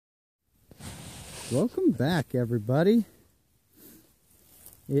Welcome back, everybody.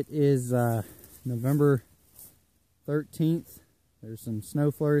 It is November 13th. There's some snow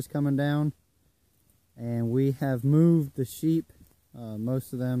flurries coming down, and we have moved the sheep,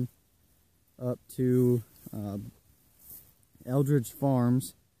 most of them, up to Eldridge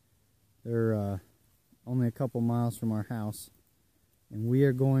Farms. They're only a couple miles from our house, and we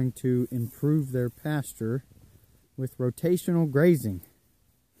are going to improve their pasture with rotational grazing.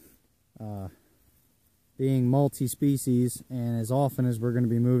 Being multi-species, and as often as we're going to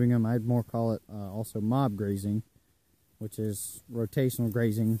be moving them, I'd more call it also mob grazing, which is rotational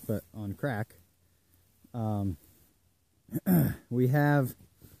grazing but on crack. We have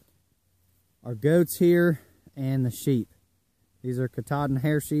our goats here and the sheep. These are Katahdin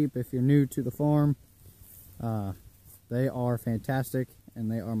hair sheep. If you're new to the farm, they are fantastic,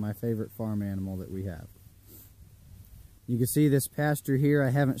 and they are my favorite farm animal that we have. You can see this pasture here. I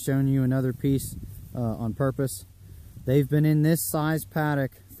haven't shown you another piece on purpose. They've been in this size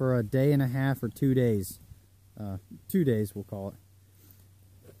paddock for a day and a half or 2 days. 2 days, we'll call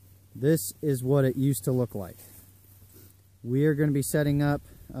it. This is what it used to look like. We are going to be setting up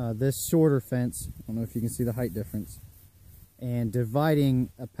this shorter fence. I don't know if you can see the height difference. And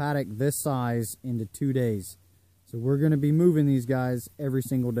dividing a paddock this size into 2 days. So we're going to be moving these guys every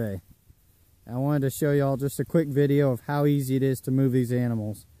single day. I wanted to show y'all just a quick video of how easy it is to move these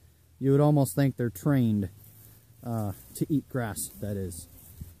animals. You would almost think they're trained to eat grass, that is.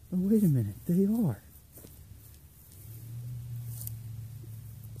 Oh, wait a minute, they are.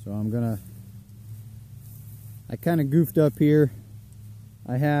 So I kind of goofed up here.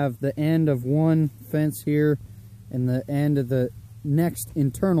 I have the end of one fence here and the end of the next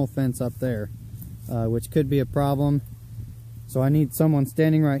internal fence up there, which could be a problem. So I need someone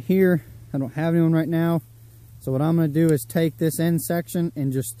standing right here. I don't have anyone right now. So what I'm going to do is take this end section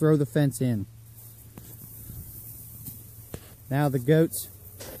and just throw the fence in. Now the goats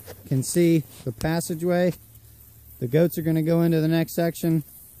can see the passageway. The goats are going to go into the next section.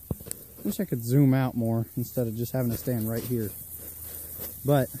 Wish I could zoom out more instead of just having to stand right here.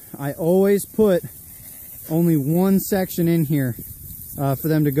 But I always put only one section in here for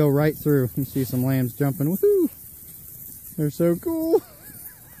them to go right through. You can see some lambs jumping. Woohoo! They're so cool.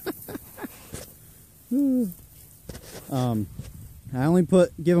 I only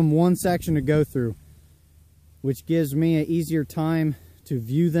give them one section to go through, which gives me an easier time to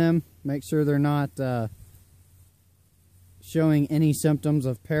view them, make sure they're not showing any symptoms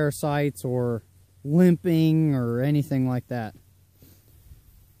of parasites or limping or anything like that.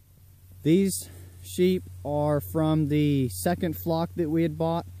 These sheep are from the second flock that we had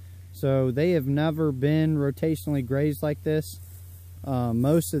bought, so they have never been rotationally grazed like this.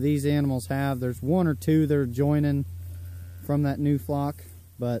 Most of these animals have. There's one or two that are joining from that new flock.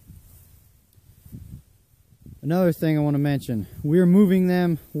 But another thing I want to mention, we're moving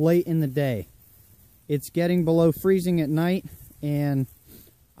them late in the day. It's getting below freezing at night, and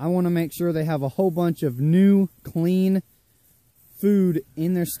I want to make sure they have a whole bunch of new, clean food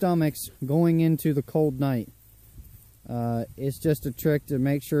in their stomachs going into the cold night. It's just a trick to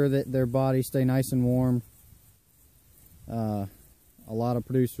make sure that their bodies stay nice and warm. A lot of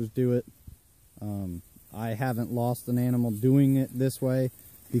producers do it. I haven't lost an animal doing it this way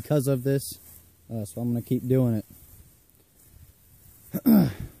because of this, so I'm going to keep doing it.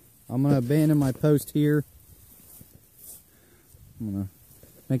 I'm going to abandon my post here. I'm going to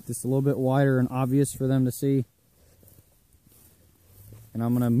make this a little bit wider and obvious for them to see. And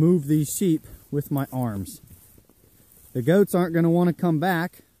I'm going to move these sheep with my arms. The goats aren't going to want to come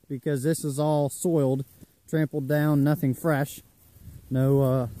back because this is all soiled, trampled down, nothing fresh.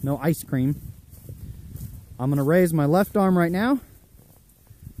 No ice cream. I'm going to raise my left arm right now.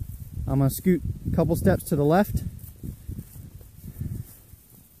 I'm going to scoot a couple steps to the left.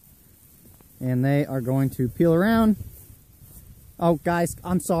 And they are going to peel around. Oh, guys,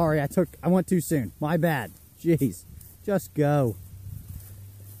 I'm sorry. I went too soon. My bad. Jeez. Just go.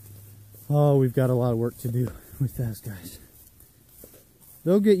 Oh, we've got a lot of work to do with those guys.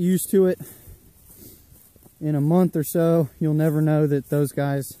 They'll get used to it. In a month or so, you'll never know that those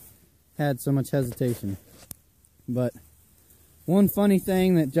guys had so much hesitation. But one funny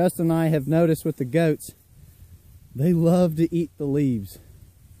thing that Justin and I have noticed with the goats, they love to eat the leaves.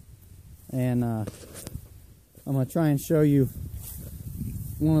 And I'm going to try and show you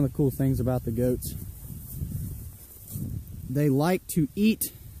one of the cool things about the goats. They like to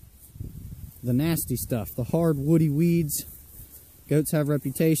eat the nasty stuff, the hard woody weeds. Goats have a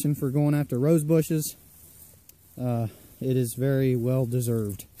reputation for going after rose bushes. It is very well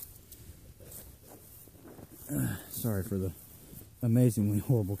deserved. Sorry for the amazingly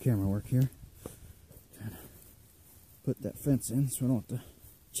horrible camera work here. put that fence in so we don't have to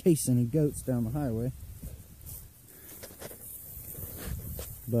chase any goats down the highway.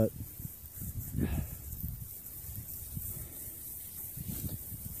 But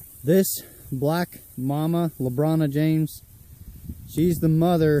this black mama, Labrana James, she's the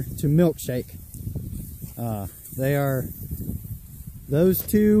mother to Milkshake. They are those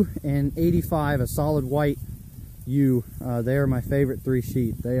two and 85, a solid white ewe. They are my favorite 3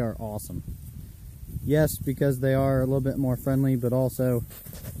 sheep. They are awesome. Yes, because they are a little bit more friendly, but also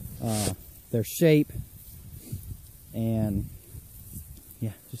their shape and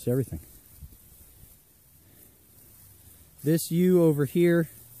yeah, just everything. This ewe over here,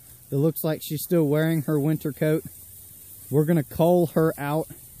 it looks like she's still wearing her winter coat. We're gonna cull her out.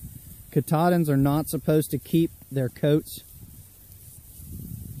 Katahdins are not supposed to keep their coats.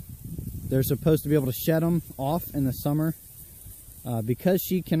 They're supposed to be able to shed them off in the summer. Because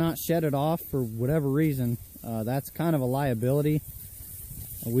she cannot shed it off for whatever reason, that's kind of a liability.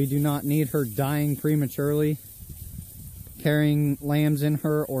 We do not need her dying prematurely, carrying lambs in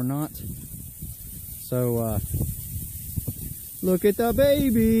her or not. So, look at the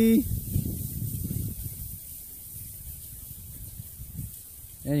baby!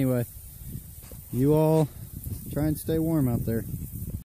 Anyway, you all try and stay warm out there.